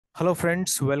Hello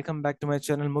friends, welcome back to my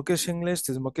channel Mukesh English.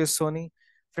 This is Mukesh Soni.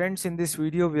 Friends, in this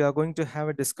video we are going to have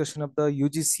a discussion of the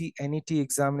UGC NET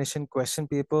examination question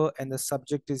paper, and the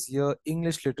subject is here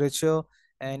English literature.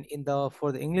 And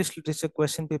for the English literature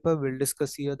question paper, we'll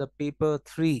discuss here the paper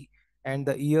 3 and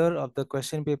the year of the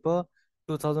question paper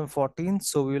 2014.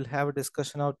 So we will have a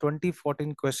discussion of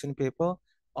 2014 question paper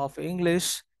of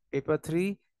English paper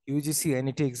 3 UGC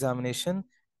NET examination.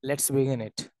 Let's begin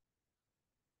it.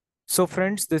 So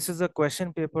friends, this is a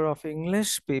question paper of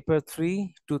English, paper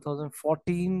 3,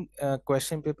 2014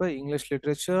 question paper, English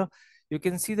literature. You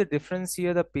can see the difference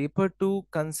here. The paper 2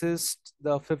 consists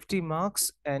the 50 marks,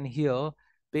 and here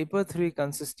paper 3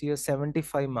 consists here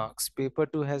 75 marks. Paper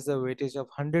 2 has the weightage of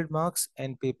 100 marks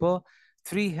and paper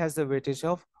 3 has the weightage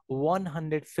of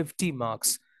 150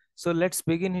 marks. So let's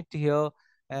begin it here.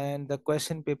 And the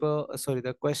question paper,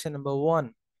 the question number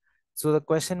 1. So the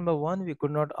question number 1 we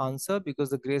could not answer because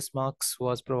the grace marks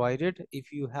was provided.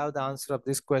 If you have the answer of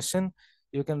this question,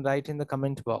 you can write in the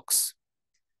comment box.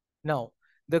 Now,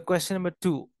 the question number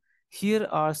 2. Here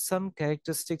are some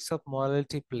characteristics of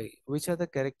morality play. Which are the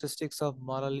characteristics of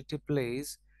morality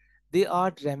plays? They are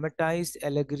dramatized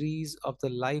allegories of the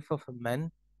life of a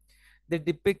man. They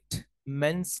depict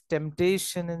men's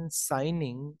temptation and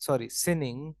sinning,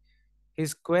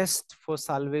 his quest for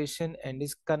salvation, and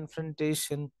his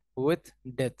confrontation with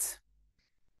death.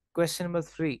 Question number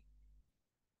 3.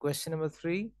 Question number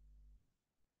 3.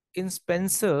 In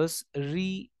Spencer's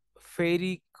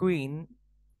Fairy Queen,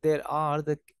 there are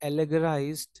the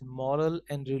allegorized moral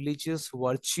and religious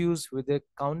virtues with their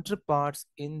counterparts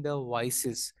in the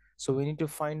vices. So we need to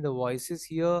find the vices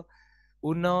here.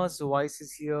 Una's vice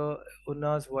is here.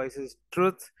 Una's vice is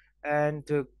truth, and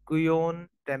Guyon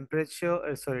temperance.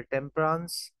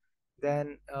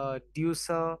 Then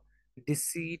Dusa,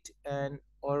 deceit, and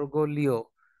Orgoglio's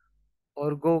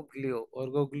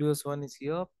one is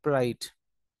here, pride.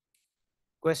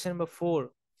 Question number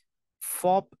 4.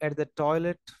 Fop at the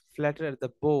toilet, flatter at the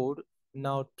board,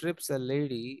 now trips a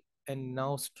lady, and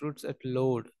now struts at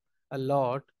a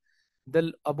lot.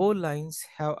 The above lines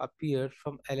have appeared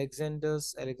from Alexander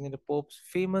Pope's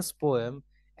famous poem,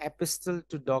 Epistle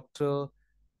to Dr.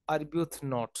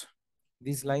 Arbuthnot.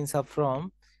 These lines are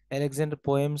from Alexander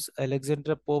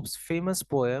Pope's famous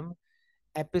poem,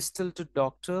 Epistle to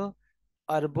Dr.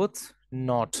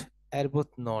 Arbuthnot.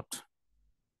 Arbuthnot.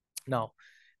 Now,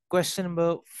 question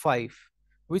number 5.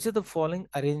 Which of the following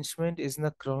arrangement is in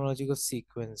the chronological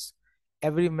sequence?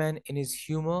 Every Man in His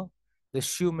Humor, The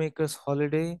Shoemaker's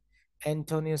Holiday,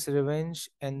 Antonius' Revenge,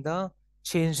 and The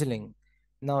Changeling.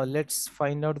 Now let's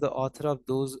find out the author of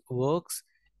those works.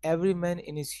 Every Man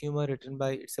in His Humor,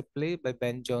 it's a play by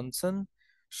Ben Jonson.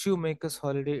 Shoemaker's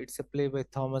Holiday, it's a play by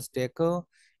Thomas Dekker.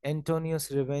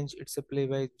 Antonius' Revenge, it's a play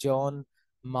by John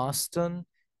Marston.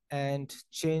 And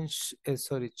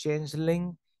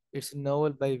Changeling, it's a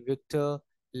novel by Victor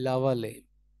Lavallee.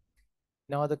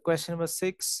 Now the question number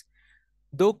 6.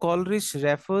 Though Coleridge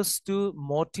refers to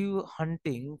motive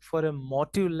hunting for a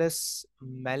motiveless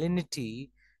malignity,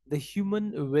 the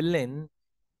human villain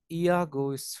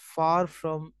Iago is far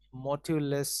from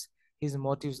motiveless. His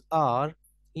motives are: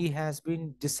 he has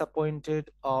been disappointed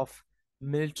of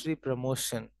military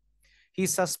promotion. He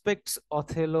suspects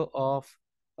Othello of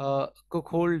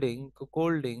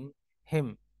cuckolding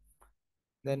him.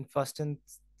 Then first and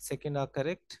second are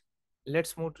correct.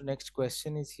 Let's move to next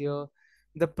question is here.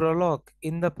 In the prologue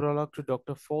to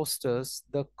Dr. Faustus,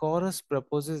 the chorus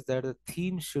proposes that the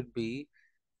theme should be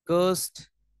cursed,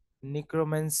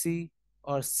 necromancy,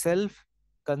 or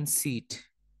self-conceit.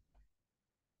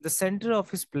 The center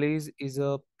of his plays is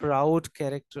a proud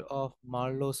character of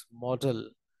Marlowe's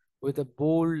model, with a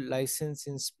bold license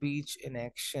in speech and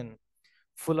action,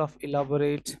 full of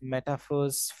elaborate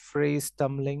metaphors, phrase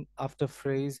tumbling after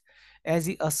phrase. As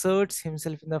he asserts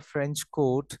himself in the French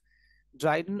court,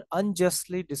 Dryden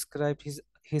unjustly described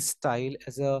his style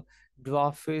as a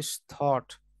dwarfish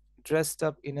thought, dressed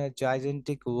up in a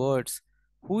gigantic words.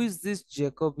 Who is this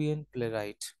Jacobean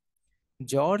playwright?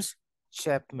 George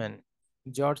Chapman.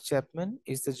 George Chapman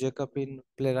is the Jacobean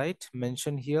playwright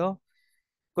mentioned here.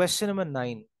 Question number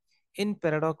 9. In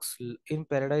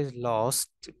Paradise Lost,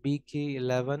 BK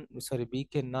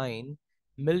 9,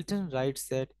 Milton writes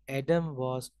that Adam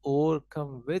was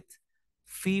overcome with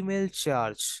female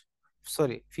charge,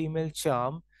 female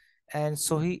charm, and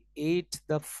so he ate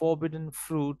the forbidden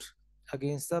fruit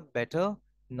against the better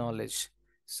knowledge.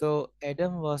 So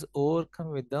Adam was overcome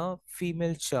with the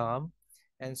female charm,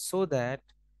 and so that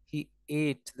he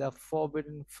ate the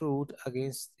forbidden fruit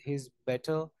against his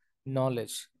better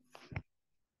knowledge.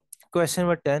 Question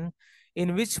number 10.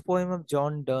 In which poem of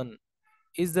John Donne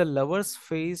is the lover's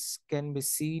face can be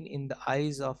seen in the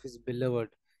eyes of his beloved.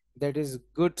 That is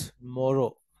Good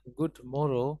Morrow. Good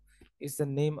Morrow is the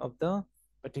name of the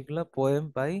particular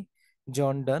poem by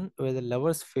John Donne, where the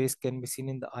lover's face can be seen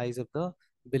in the eyes of the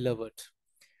beloved.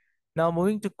 Now,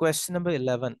 moving to question number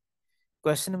 11.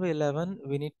 Question number 11,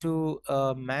 we need to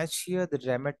match here the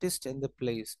dramatist and the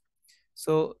plays.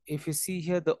 So, if you see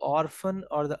here, The Orphan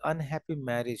or the Unhappy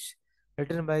Marriage,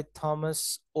 written by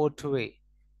Thomas Otway.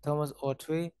 Thomas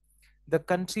Otway. The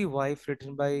Country Wife,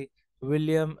 written by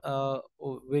William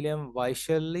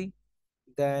Wycherley.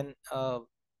 Then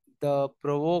The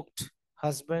Provoked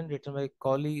Husband, written by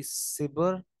Colley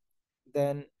Cibber.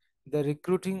 Then The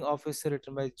Recruiting Officer,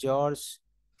 written by George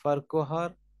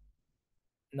Farquhar.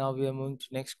 Now we are moving to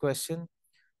next question.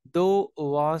 Thou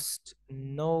wast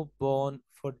no born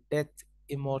for death,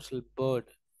 immortal bird.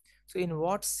 So, in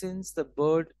what sense the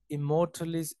bird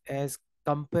immortal is as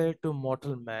compared to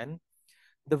mortal man?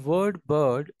 The word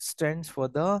bird stands for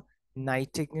the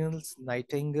nightingale's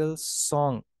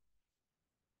song,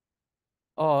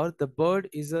 or the bird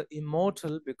is a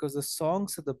immortal because the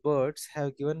songs of the birds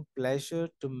have given pleasure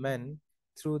to men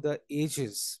through the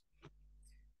ages.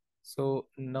 So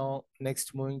now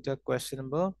next moving to question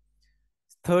number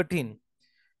 13.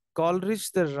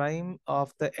 Coleridge, the Rime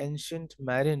of the Ancient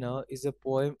Mariner, is a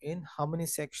poem in how many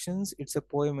sections? It's a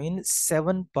poem in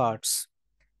 7 parts.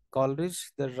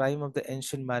 Coleridge, the Rime of the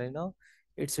Ancient Mariner,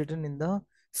 it's written in the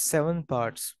 7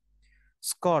 parts.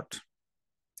 Scott.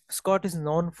 Scott is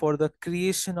known for the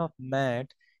creation of mad,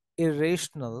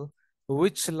 irrational,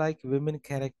 witch-like women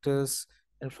characters,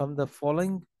 and from the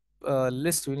following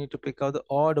list, we need to pick out the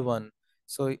odd one.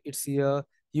 So it's here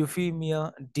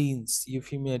Euphemia Deans.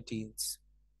 Euphemia Deans.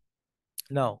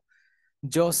 Now,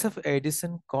 Joseph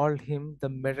Edison called him the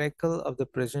miracle of the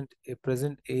present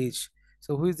age.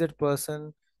 So who is that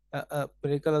person?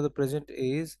 Miracle of the present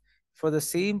age. For the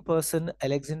same person,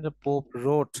 Alexander Pope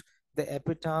wrote the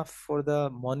epitaph for the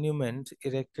monument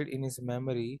erected in his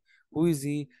memory. Who is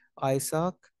he?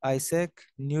 Isaac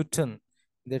Newton.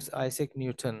 That's Isaac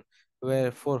Newton,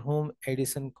 where for whom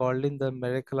Edison called him the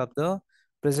miracle of the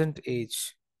present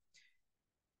age.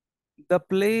 The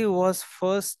play was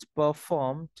first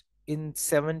performed in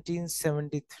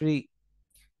 1773.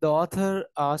 The author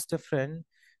asked a friend,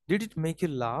 "Did it make you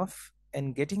laugh?"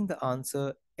 And getting the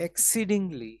answer,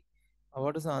 exceedingly.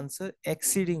 What is the answer?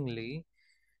 Exceedingly.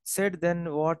 Said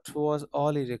then what was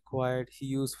all he required. He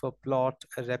used for plot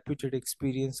a reputed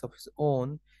experience of his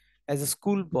own as a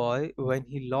schoolboy when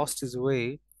he lost his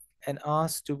way and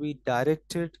asked to be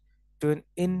directed to an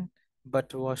inn,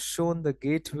 but was shown the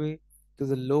gateway to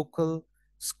the local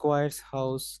squire's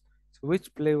house. So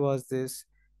which play was this?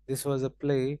 This was a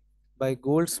play by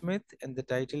Goldsmith, and the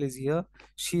title is here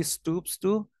She Stoops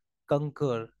to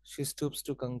Conquer. She Stoops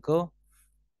to Conquer.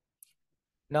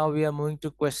 Now we are moving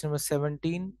to question number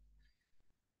 17.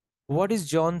 What is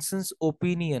Johnson's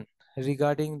opinion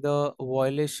regarding the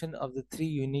violation of the three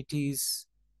unities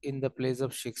in the plays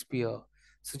of Shakespeare?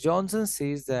 So Johnson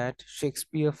says that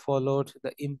Shakespeare followed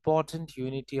the important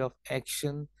unity of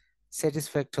action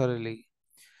satisfactorily.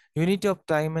 Unity of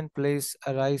time and place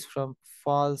arise from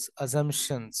false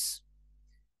assumptions.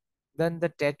 Then the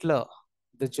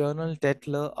journal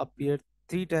Tetler appeared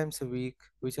 3 times a week,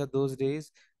 which are those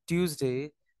days: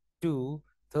 Tuesday 2,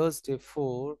 Thursday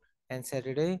 4, and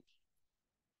Saturday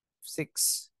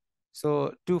 6.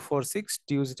 So 2, 4, 6,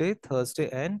 Tuesday, Thursday,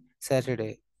 and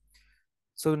Saturday.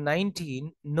 So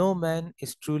 19, no man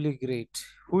is truly great.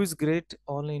 Who is great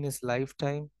only in his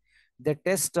lifetime? The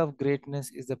test of greatness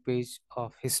is the page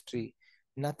of history.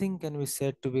 Nothing can be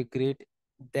said to be great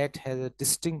that has a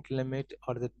distinct limit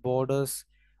or that borders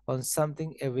on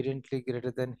something evidently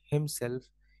greater than himself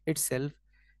itself.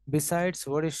 Besides,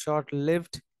 what is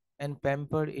short-lived and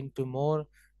pampered into more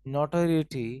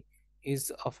notoriety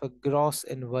is of a gross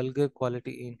and vulgar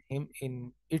quality in him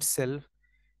in itself.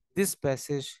 This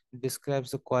passage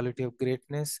describes the quality of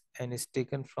greatness and is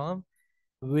taken from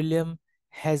William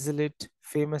Hazlitt's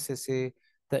famous essay,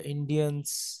 The Indian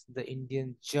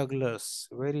Jugglers.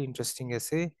 Very interesting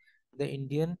essay, The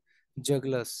Indian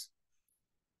Jugglers.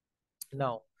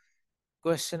 Now,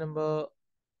 question number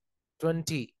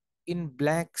 20. In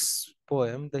Black's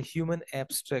poem, The Human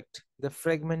Abstract, the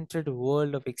fragmented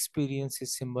world of experience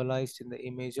is symbolized in the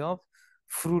image of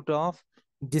fruit of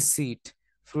deceit.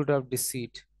 Fruit of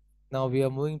deceit. Now we are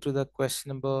moving to the question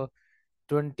number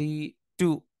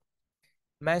 22.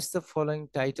 Match the following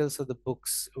titles of the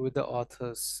books with the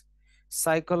authors.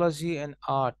 Psychology and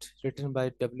Art, written by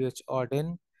W.H.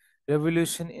 Auden.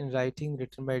 Revolution in Writing,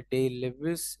 written by Dale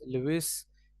Lewis.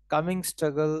 Coming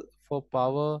Struggle for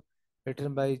Power,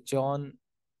 written by John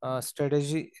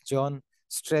Strategy, John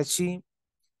Strachey.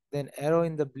 Then Arrow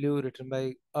in the Blue, written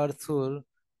by Arthur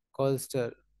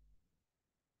Colster.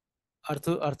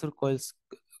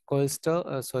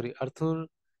 Colster,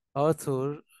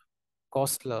 Arthur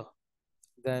Kostler.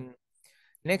 Then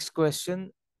next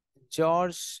question,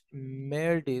 George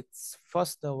Meredith's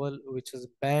first novel, which was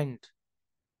banned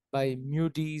by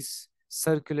Moody's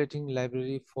circulating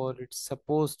library for its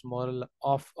supposed moral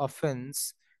of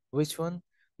offense. Which one?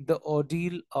 The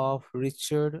Ordeal of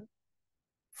Richard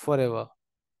Forever.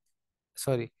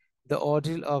 Sorry, The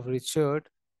Ordeal of Richard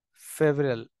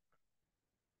Feverel.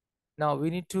 Now we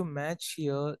need to match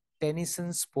here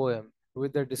Tennyson's poem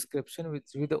with the description with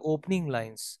the opening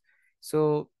lines.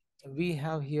 So we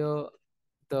have here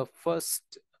the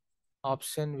first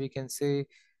option, we can say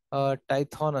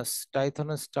Tithonus.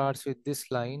 Tithonus starts with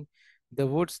this line: the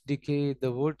woods decay,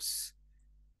 the woods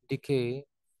decay,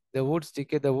 the woods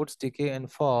decay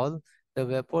and fall. The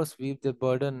vapors weave the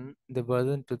burden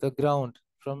to the ground,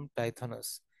 from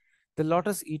Tithonus. The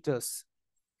Lotus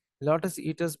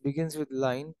Eaters begins with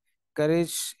line,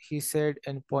 courage, he said,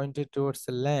 and pointed towards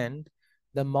the land.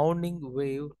 The mounding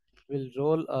wave will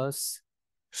roll us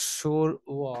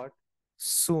shoreward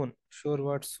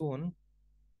shoreward soon.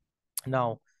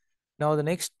 Now, now the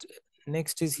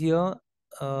next is here.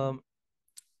 Um,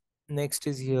 next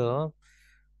is here.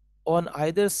 On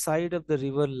either side of the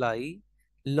river lie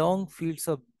long fields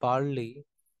of barley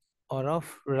or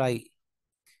of rye.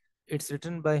 It's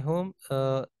written by whom?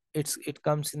 It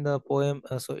comes in the poem.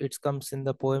 So it comes in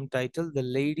the poem title, "The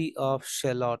Lady of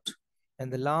Shalott,"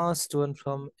 and the last one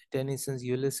from Tennyson's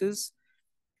Ulysses.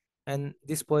 And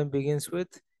this poem begins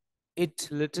with,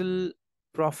 "It little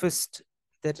prophesied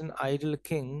that an idle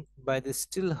king, by the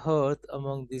still hearth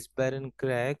among these barren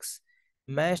crags,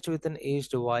 matched with an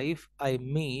aged wife, I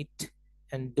meet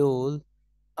and dole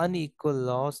unequal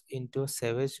laws into a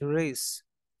savage race."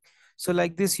 So,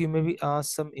 like this, you may be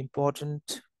asked some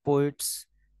important poems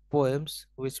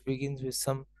which begins with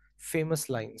some famous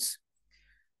lines.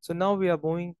 So now we are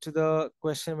moving to the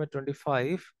question number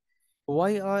 25.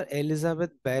 Why are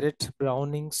Elizabeth Barrett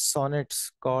Browning's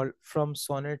sonnets called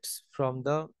sonnets from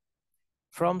the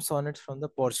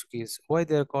Portuguese? Why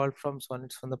they are called from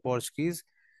sonnets from the Portuguese?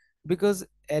 Because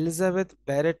Elizabeth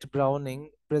Barrett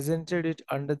Browning presented it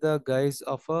under the guise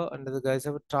of a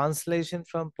translation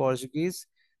from Portuguese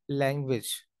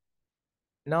language.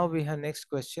 Now we have next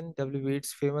question. W.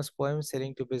 Yeats's famous poem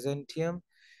Sailing to Byzantium,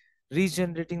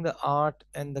 regenerating the art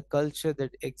and the culture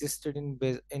that existed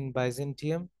in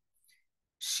Byzantium.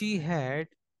 She had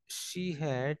she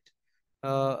had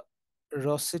uh,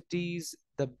 Rossetti's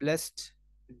The Blessed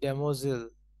Damozel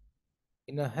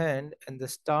in her hand and the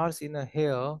stars in her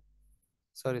hair.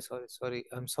 Sorry.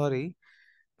 I'm sorry.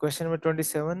 Question number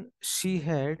 27. She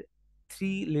had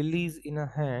three lilies in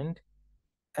her hand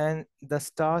and the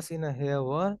stars in her hair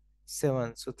were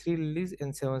seven. So three lilies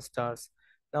and seven stars.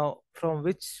 Now, from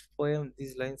which poem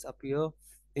these lines appear?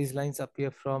 These lines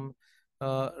appear from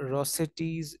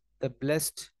Rossetti's The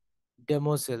Blessed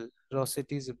Damozel.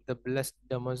 Rossetti's The Blessed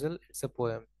Damozel. It's a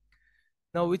poem.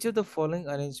 Now, which of the following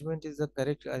arrangement is the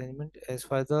correct arrangement as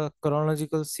far as the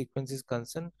chronological sequence is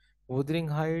concerned? Wuthering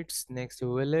Heights, next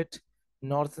Violet,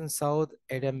 North and South,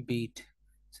 Adam Beat.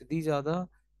 So these are the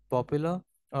popular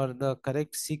or the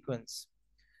correct sequence.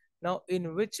 Now,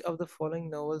 in which of the following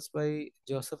novels by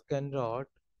Joseph Conrad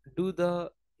do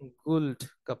the Gould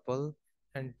couple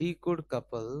and Decoud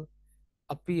couple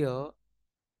appear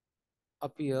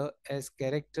as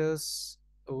characters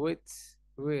with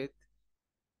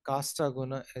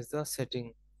Castagona as the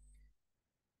setting?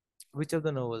 Which of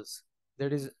the novels?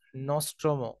 That is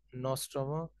Nostromo.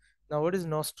 Nostromo. Now, what is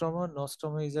Nostromo?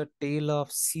 Nostromo is a tale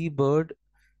of seabird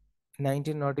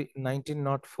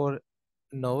 1904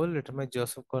 novel written by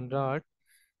Joseph Conrad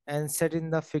and set in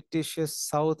the fictitious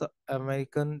South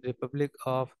American Republic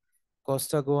of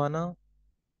Costa Guana.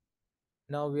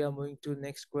 Now we are moving to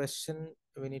next question.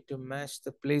 We need to match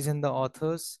the plays and the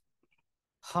authors.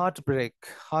 Heartbreak.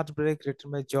 Heartbreak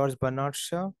written by George Bernard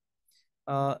Shaw.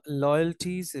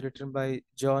 Loyalties written by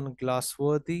John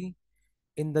Glassworthy.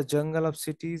 In the Jungle of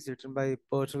Cities written by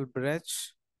Bertolt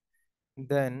Brecht.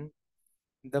 Then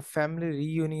The Family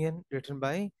Reunion written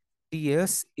by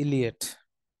T.S. Eliot.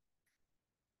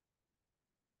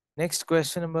 Next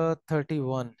question number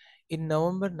 31. In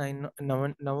November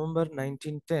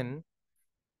 1910,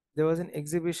 there was an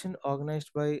exhibition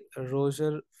organized by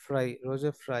Roger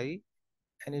Fry,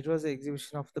 and it was an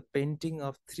exhibition of the painting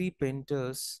of three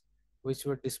painters which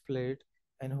were displayed.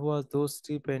 And who are those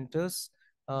three painters?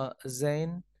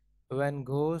 Zane, Van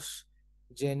Gogh,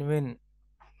 Genuine.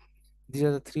 These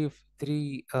are the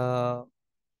three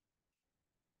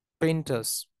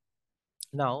painters.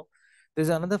 Now, there's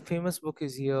another famous book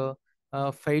is here,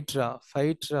 Phaedra.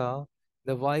 Phaedra,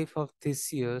 the wife of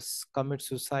Theseus, commits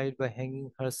suicide by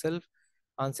hanging herself.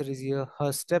 Answer is here,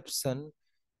 her stepson,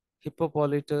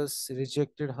 Hippolytus,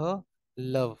 rejected her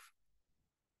love.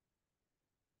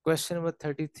 Question number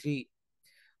 33.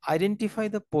 Identify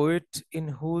the poet in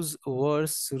whose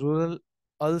verse rural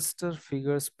Ulster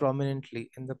figures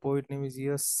prominently. And the poet name is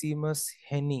here, Seamus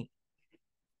Henny.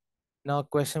 Now,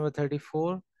 question number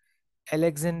 34.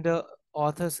 Alexander,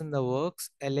 authors in the works,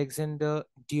 Alexander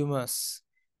Dumas,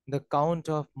 The Count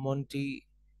of Monte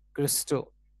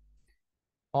Cristo.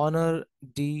 Honor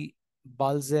de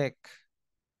Balzac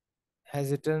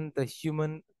has written The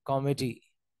Human Comedy.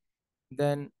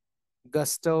 Then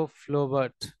Gustave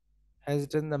Flaubert has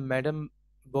written the Madame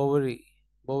Bovary.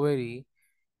 Bovary.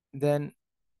 Then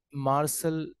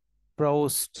Marcel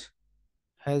Proust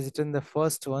has written the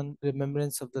first one,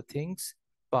 Remembrance of the Things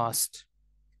Past.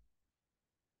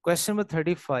 Question number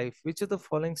 35. Which of the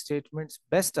following statements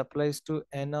best applies to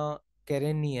Anna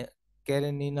Karenina?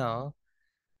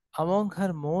 Among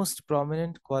her most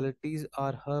prominent qualities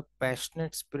are her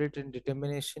passionate spirit and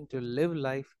determination to live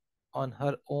life on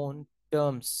her own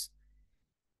terms.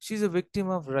 She is a victim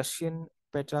of Russian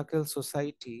patriarchal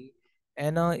society.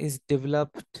 Anna is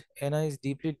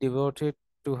deeply devoted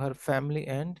to her family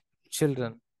and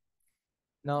children.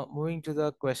 Now, moving to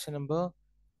the question number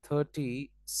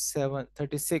 37,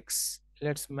 36.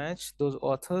 Let's match those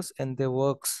authors and their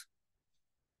works.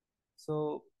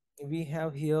 So, we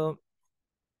have here,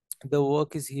 the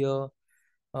work is here,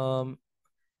 um,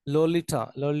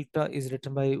 Lolita. Lolita is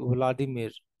written by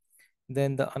Vladimir.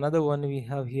 Then the another one we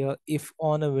have here, If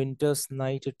on a Winter's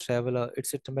Night a Traveler.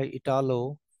 It's written by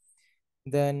Italo.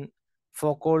 Then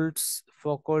Foucault's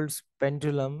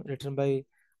Pendulum, written by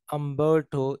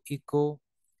Umberto Eco.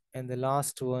 And the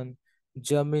last one,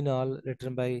 Germinal,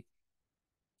 written by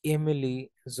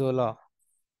Emily Zola.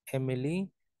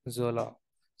 Emily Zola.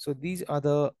 So these are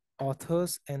the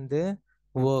authors and their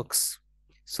works.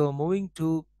 So moving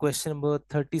to question number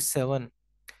 37.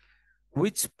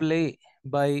 Which play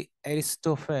by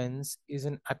Aristophanes is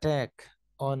an attack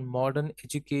on modern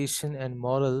education and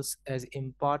morals as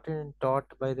imparted and taught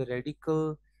by the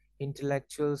radical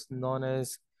intellectuals known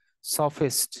as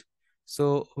sophists?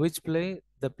 So, which play?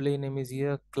 The play name is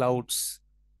here Clouds.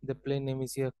 The play name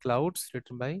is here Clouds,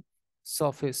 written by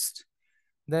Sophist.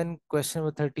 Then, question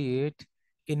number 38.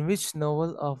 In which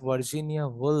novel of Virginia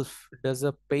Woolf does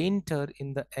a painter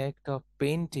in the act of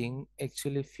painting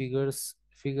actually figure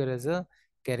as a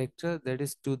character, that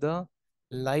is to the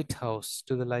lighthouse,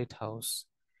 to the lighthouse?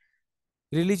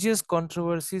 Religious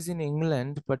controversies in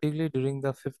England, particularly during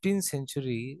the 15th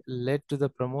century, led to the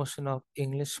promotion of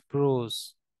English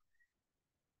prose.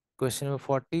 Question number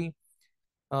 40,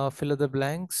 fill in the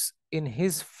blanks. In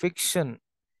his fiction,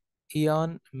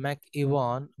 Ian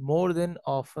McEwan more than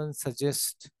often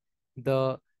suggests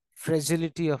the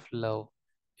fragility of love.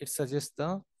 It suggests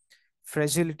the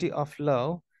fragility of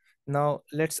love. Now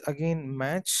let's again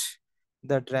match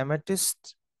the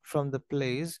dramatist from the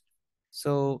plays.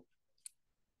 So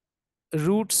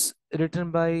Roots,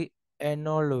 written by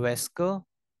Arnold Wesker.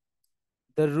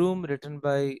 The Room, written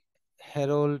by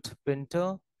Harold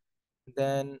Pinter.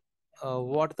 Then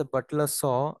What the Butler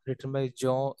Saw, written by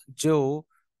Joe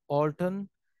Alton.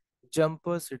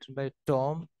 Jumpers, written by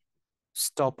Tom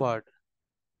Stoppard.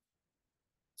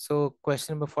 So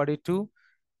question number 42.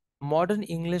 Modern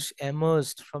English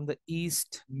emerged from the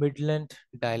East Midland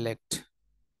dialect.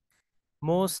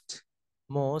 Most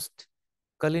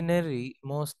culinary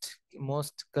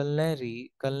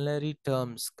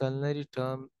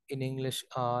term in English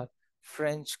are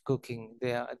French cooking.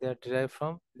 They are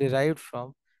derived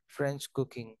from French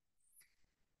cooking.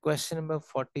 Question number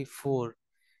 44.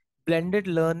 Blended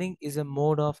learning is a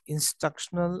mode of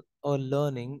instructional or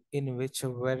learning in which a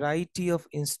variety of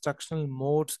instructional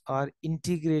modes are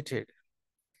integrated.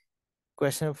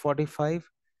 Question number 45.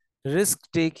 Risk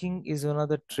taking is one of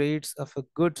the traits of a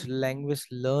good language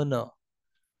learner.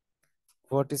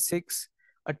 46.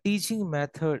 A teaching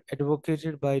method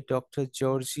advocated by Dr.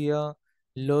 Georgia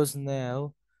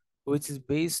Loznev, which is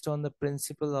based on the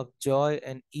principle of joy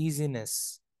and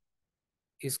easiness,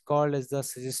 is called as the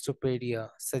suggestopedia.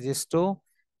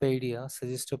 Suggestopedia.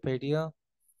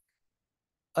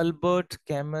 Albert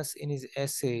Camus, in his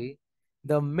essay,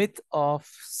 The Myth of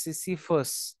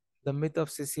Sisyphus,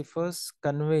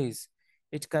 conveys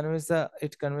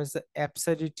the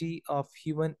absurdity of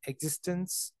human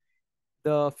existence,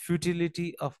 the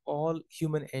futility of all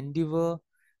human endeavor,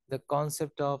 the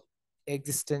concept of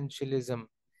existentialism.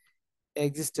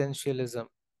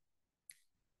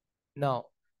 Now,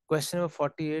 Question number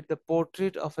 48. The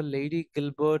portrait of a Lady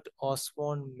Gilbert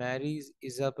Osmond marries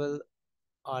Isabel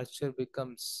Archer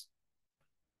becomes.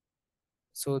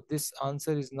 So this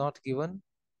answer is not given.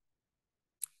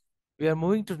 We are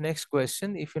moving to the next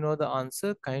question. If you know the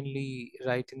answer, kindly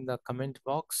write in the comment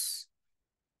box.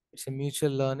 It's a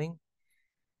mutual learning.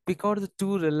 Pick out the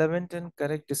two relevant and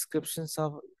correct descriptions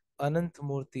of Anant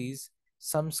Murthy's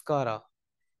Samskara.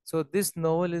 So this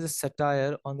novel is a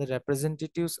satire on the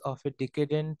representatives of a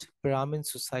decadent Brahmin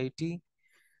society.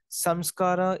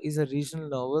 Samskara is a regional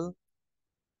novel.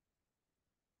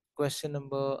 Question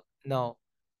number now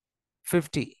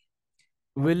 50.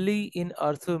 Willie in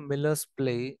Arthur Miller's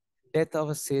play Death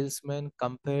of a Salesman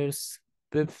compares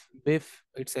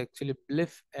it's actually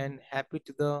Bliff and Happy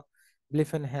to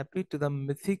the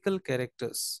mythical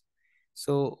characters.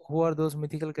 So who are those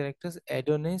mythical characters?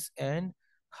 Adonis and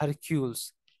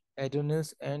Hercules.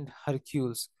 Adonis and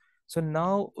Hercules. So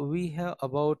now we have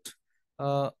about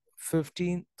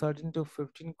 13 to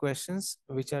 15 questions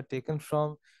which are taken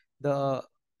from the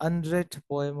unread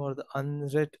poem or the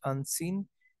unread unseen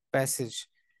passage.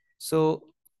 So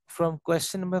from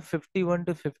question number 51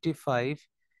 to 55,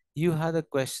 you have the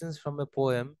questions from a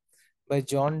poem by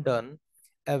John Donne,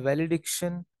 A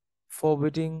Valediction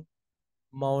Forbidding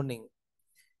Mourning.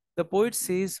 The poet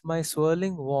says, my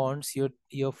swirling wands,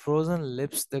 your frozen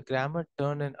lips, the grammar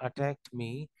turned and attacked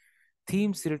me,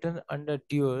 themes written under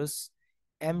duress,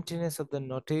 emptiness of the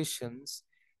notations.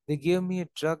 They gave me a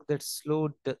drug that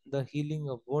slowed the healing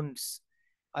of wounds.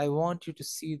 I want you to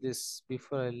see this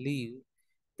before I leave.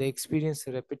 They experience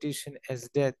repetition as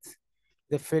death,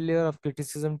 the failure of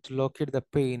criticism to locate the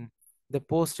pain, the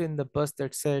poster in the bus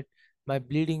that said, my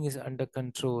bleeding is under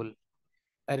control.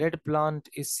 A red plant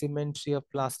is symmetry of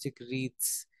plastic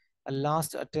wreaths. A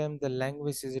last attempt, the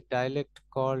language is a dialect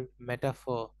called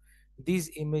metaphor.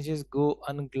 These images go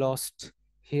unglossed.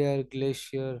 Here,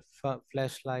 glacier,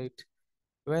 flashlight.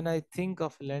 When I think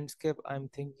of landscape, I'm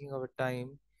thinking of a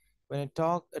time. When I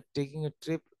talk taking a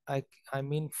trip, I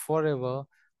mean forever.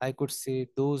 I could say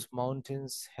those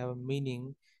mountains have a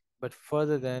meaning, but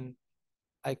further than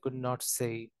I could not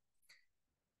say.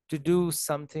 To do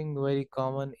something very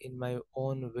common in my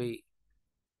own way.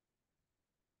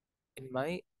 In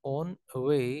my own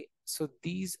way. So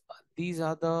these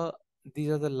are the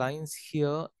lines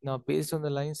here. Now based on the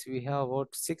lines we have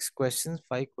about six questions,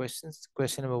 five questions.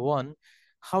 Question number one,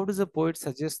 how does the poet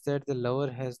suggest that the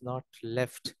lover has not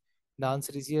left? The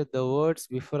answer is here, the words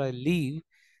before I leave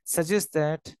suggest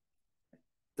that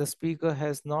the speaker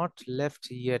has not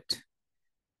left yet.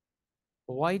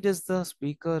 Why does the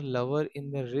speaker lover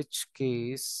in the rich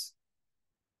case,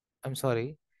 I'm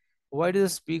sorry, why does the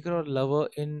speaker or lover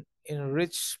in a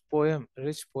rich poem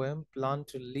plan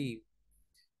to leave?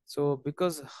 So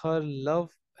because her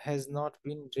love has not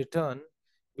been returned,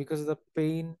 because of the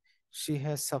pain she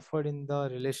has suffered in the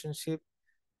relationship,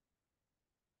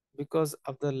 because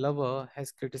of the lover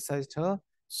has criticized her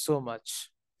so much.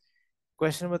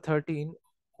 Question number 13.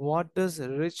 What does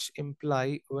rich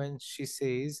imply when she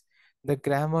says the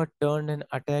grammar turned and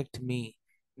attacked me?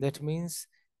 That means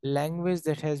language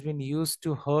that has been used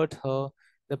to hurt her,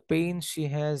 the pain she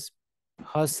has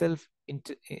herself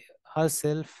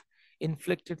herself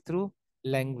inflicted through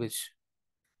language.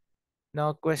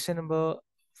 Now question number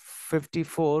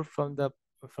 54 from the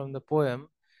poem.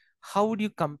 How would you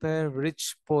compare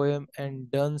Rich poem and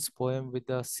Donne's poem with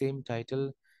the same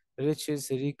title? Rich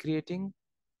is recreating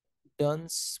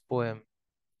Donne's poem.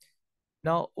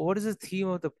 Now, what is the theme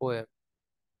of the poem?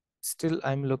 Still,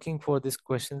 I'm looking for this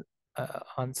question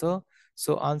answer.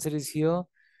 So, answer is here.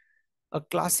 A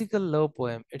classical love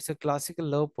poem. It's a classical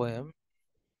love poem.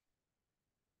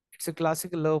 It's a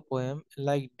classical love poem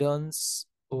like Donne's,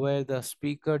 where the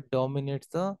speaker dominates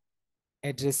the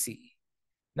addressee.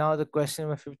 Now, the question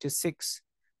number 56.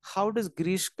 How does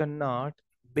Girish Karnad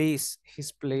base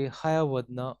his play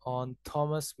Hayavadna on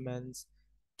Thomas Mann's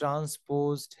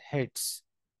transposed heads?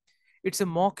 It's a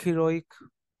mock heroic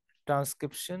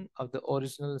transcription of the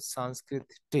original Sanskrit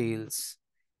tales.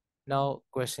 Now,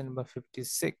 question number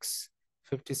 56,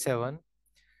 57.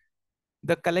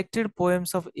 The collected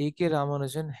poems of A.K.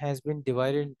 Ramanujan has been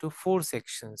divided into four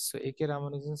sections. So, A.K.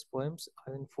 Ramanujan's poems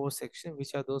are in four sections.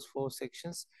 Which are those four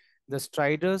sections? The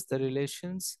Striders, the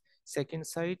Relations, second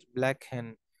side, Black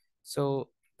Hen. So,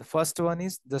 the first one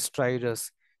is the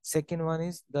Striders. Second one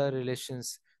is the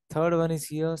Relations. Third one is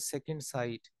here, second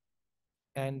side.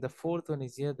 And the fourth one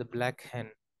is here, the Black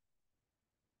Hen.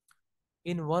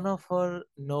 In one of her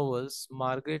novels,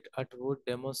 Margaret Atwood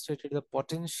demonstrated the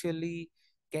potentially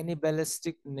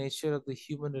cannibalistic nature of the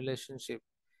human relationship.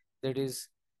 That is,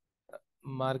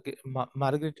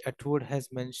 Margaret Atwood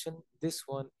has mentioned this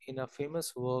one in a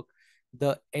famous work,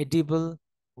 The Edible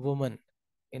Woman,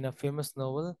 in a famous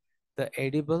novel, The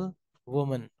Edible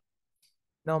Woman.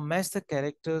 Now match the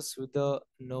characters with the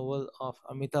novel of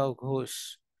Amitav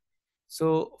Ghosh.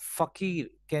 So Fakir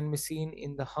can be seen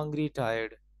in The Hungry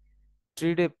Tired.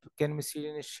 Tridip can be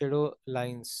seen in Shadow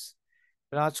Lines.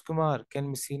 Rajkumar can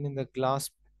be seen in The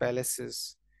Glass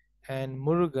Palaces. And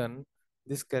Murugan,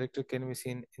 this character can be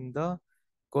seen in the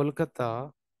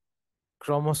Kolkata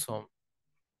Chromosome.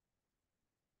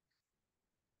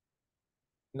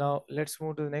 Now let's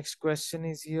move to the next question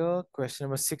is here. Question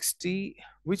number 60.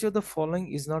 Which of the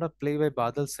following is not a play by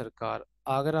Badal Sarkar?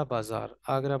 Agra Bazaar.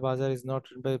 Agra Bazaar is not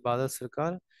written by Badal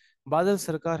Sarkar. Badal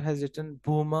Sarkar has written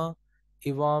Bhuma,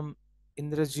 Ivam,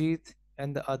 Indrajit,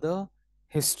 and the other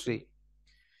history.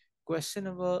 Question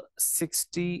number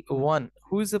 61.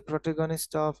 Who is the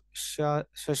protagonist of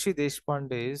Shashi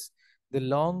Deshpande's The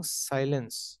Long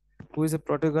Silence? Who is the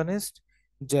protagonist?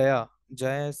 Jaya.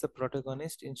 Jaya is the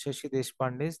protagonist in Shashi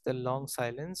Deshpande's The Long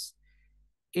Silence.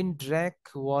 In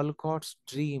Drake Walcott's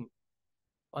Dream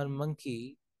on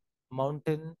Monkey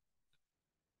Mountain,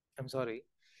 I'm sorry.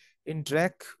 In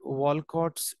Drake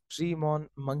Walcott's Dream on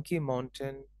Monkey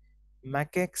Mountain,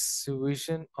 Macaque's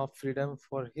vision of freedom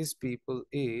for his people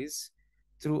is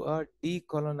through a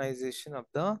decolonization of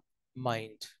the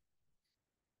mind.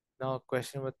 Now,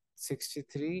 question number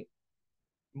 63.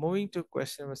 Moving to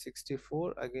question number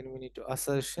 64, again, we need to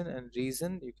assertion and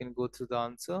reason. You can go through the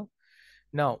answer.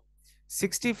 Now,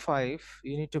 65,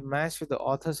 you need to match with the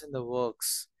authors in the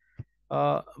works.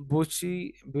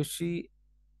 Buchi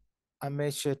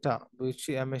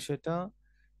Amesheta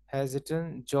has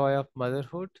written Joy of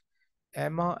Motherhood.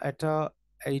 Emma Etta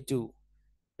Aidu,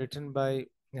 written by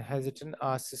has written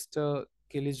Our Sister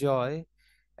Killjoy,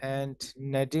 and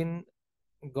Nadine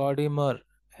Godimer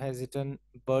has written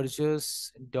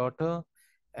Burgess' Daughter,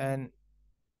 and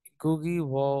Gugi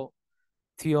Wo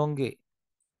Thionge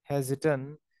has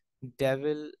written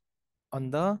Devil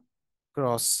on the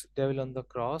Cross. Devil on the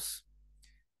Cross.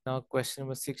 Now, question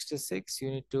number 66.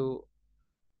 You need to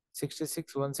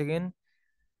 66 once again.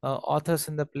 Authors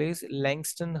in the place.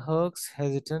 Langston Hughes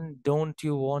has written Don't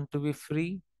You Want to Be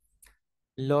Free?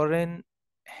 Lauren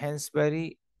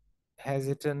Hansberry has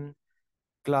written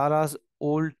Clara's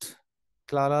Old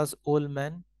Clara's Old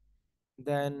Man.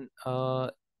 Then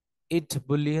It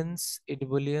Bullions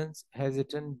has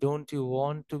written Don't You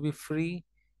Want to Be Free?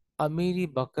 Amiri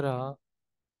Bakra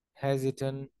has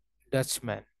written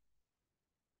Dutchman.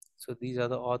 So these are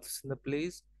the authors in the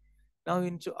plays. Now we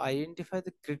need to identify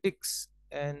the critics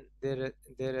and their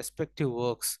respective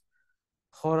works.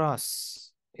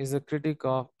 Horace is a critic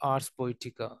of Ars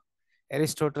Poetica.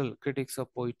 Aristotle, critics of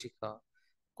Poetica.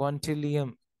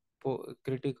 Quintilian,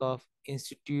 critic of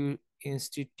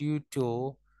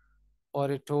Instituto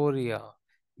Oratoria.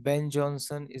 Ben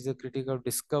Jonson is a critic of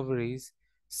discoveries.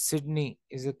 Sidney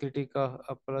is a critic of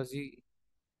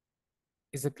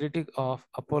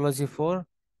apology for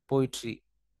poetry.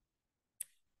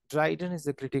 Dryden is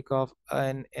a critic of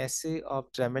an essay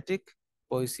of dramatic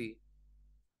poesy.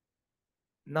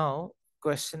 Now,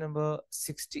 question number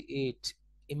 68,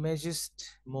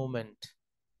 Imagist movement.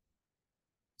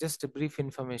 Just a brief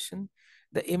information.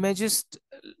 The Imagist,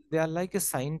 they are like a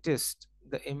scientist.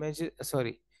 The image,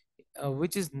 sorry,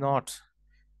 which is not.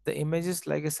 The Imagist,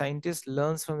 like a scientist,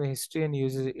 learns from the history and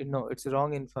uses it. No, it's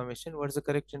wrong information. What is the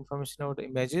correct information about the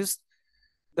Imagist?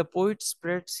 The poet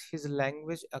spreads his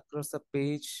language across the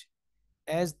page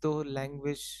as though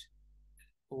language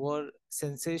were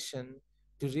sensation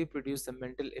to reproduce the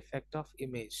mental effect of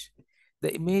image.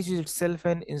 The image is itself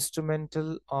an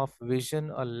instrumental of vision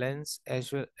or lens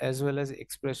as well as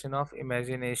expression of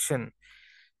imagination.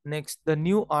 Next, the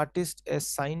new artist as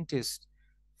scientist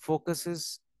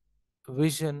focuses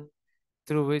vision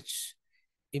through which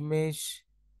image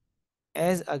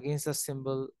as against a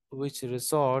symbol which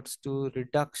resorts to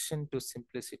reduction to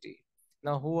simplicity.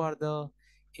 Now, who are the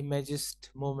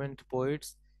Imagist movement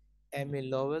poets? Emmy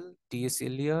Lowell, T.S.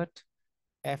 Eliot,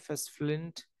 F.S.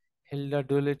 Flint, Hilda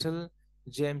Doolittle,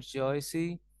 James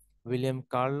Joyce, William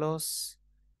Carlos,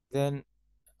 then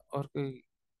okay,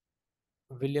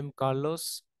 William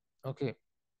Carlos, okay,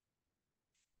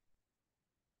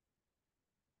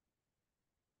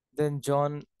 then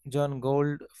John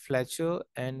Gold Fletcher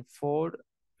and Ford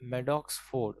Maddox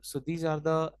Ford. So these are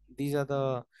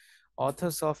the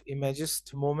authors of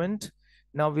Imagist movement.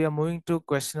 Now we are moving to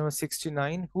question number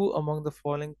 69. Who among the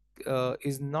following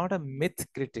is not a myth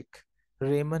critic?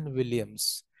 Raymond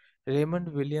Williams.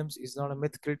 Raymond Williams is not a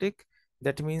myth critic.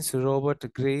 That means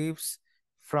Robert Graves,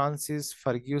 Francis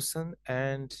Ferguson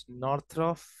and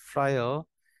Northrop Fryer.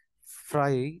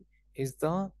 Fry is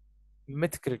the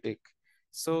myth critic.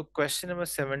 So, question number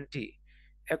 70.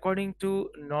 According to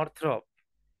Northrop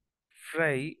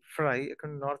according to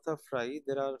Northrop Fry,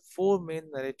 there are four main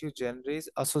narrative genres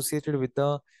associated with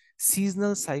the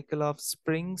seasonal cycle of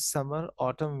spring, summer,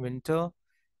 autumn, winter,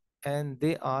 and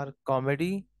they are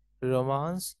comedy,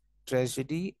 romance,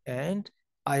 tragedy, and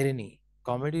irony.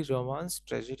 Comedy, romance,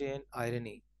 tragedy, and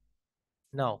irony.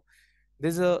 Now,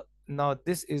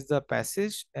 this is the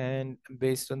passage, and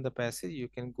based on the passage, you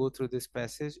can go through this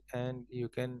passage and you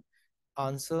can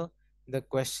answer the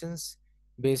questions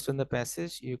based on the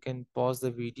passage. You can pause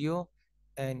the video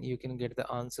and you can get the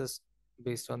answers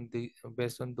based on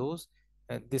those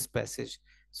this passage.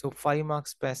 So 5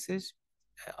 marks passage,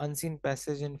 unseen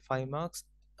passage in 5 marks,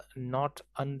 not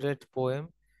unread poem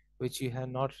which you have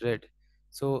not read.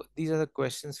 So these are the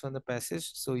questions from the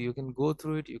passage, so you can go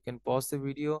through it, you can pause the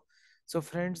video. So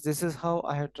friends, this is how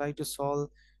I have tried to solve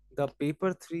the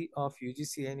paper 3 of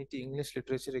UGC NET English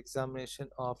Literature Examination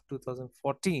of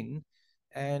 2014,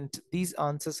 and these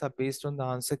answers are based on the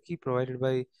answer key provided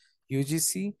by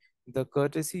UGC, the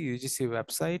courtesy UGC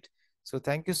website. So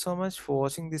thank you so much for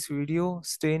watching this video.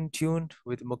 Stay tuned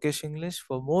with Mukesh English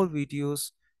for more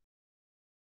videos